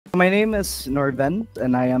my name is Norven,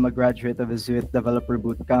 and I am a graduate of the Zuitt Developer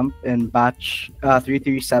Bootcamp in batch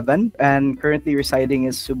 337, and currently residing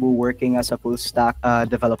in Cebu working as a full stack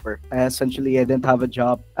developer. Essentially, I didn't have a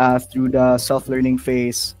job through the self-learning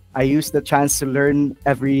phase. I used the chance to learn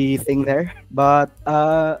everything there. But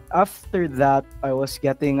after that, I was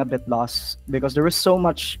getting a bit lost because there was so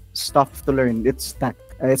much stuff to learn. It's tech.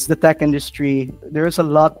 It's the tech industry. There's a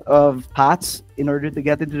lot of paths in order to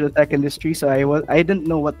get into the tech industry. So I didn't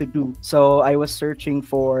know what to do. So I was searching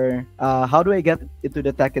for how do I get into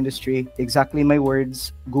the tech industry? Exactly my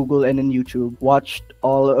words. Google and in YouTube. Watched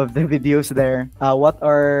all of the videos there. What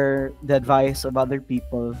are the advice of other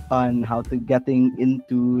people on how to getting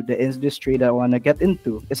into the industry that I want to get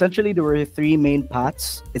into? Essentially, there were three main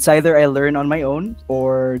paths. It's either I learn on my own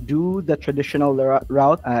or do the traditional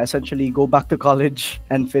route. Essentially, go back to college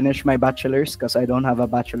and finish my bachelor's because I don't have a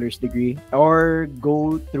bachelor's degree, or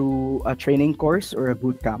go through a training course or a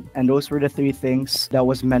boot camp. And those were the three things that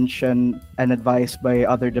was mentioned and advised by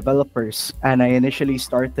other developers. And I initially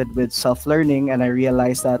started with self-learning, and I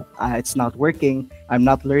realized that it's not working. I'm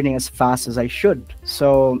not learning as fast as I should.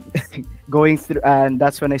 So going through, and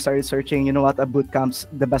that's when I started searching, you know what, a boot camp's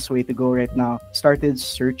the best way to go right now. Started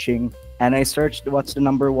searching, and I searched what's the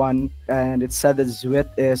number one, and it said that Zuitt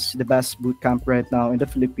is the best bootcamp right now in the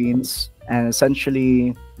Philippines, and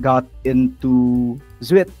essentially got into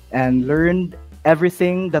Zuitt and learned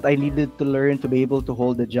everything that I needed to learn to be able to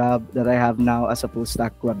hold the job that I have now as a full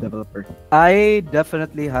stack web developer. I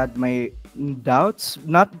definitely had my doubts,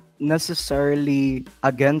 not necessarily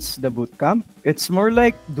against the bootcamp. It's more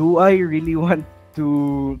like, do I really want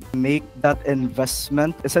to make that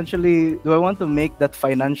investment? Essentially, do I want to make that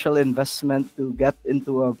financial investment to get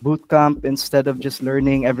into a bootcamp instead of just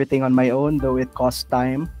learning everything on my own, though it costs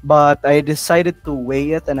time? But I decided to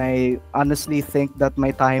weigh it, and I honestly think that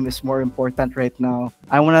my time is more important right now.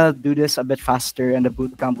 I want to do this a bit faster, and the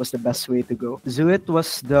bootcamp was the best way to go. Zuitt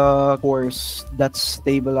was the course that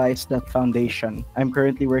stabilized that foundation. I'm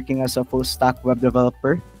currently working as a full stack web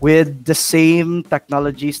developer with the same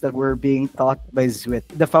technologies that were being taught by Zuitt.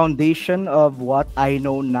 The foundation of what I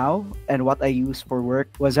know now and what I use for work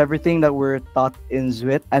was everything that we're taught in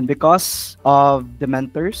Zuitt. And because of the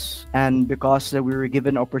mentors and because that we were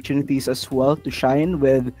given opportunities as well to shine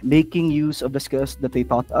with making use of the skills that they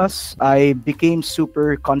taught us, I became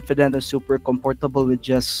super confident and super comfortable with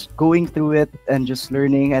just going through it and just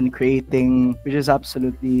learning and creating, which is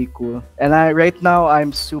absolutely cool. And right now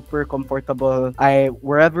I'm super comfortable.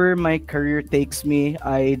 Wherever my career takes me,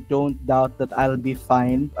 I don't doubt that I'll be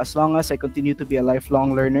fine. As long as I continue to be a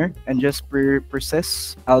lifelong learner and just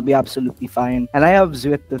persist, I'll be absolutely fine. And I have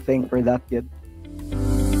Zuitt to thank for that, kid.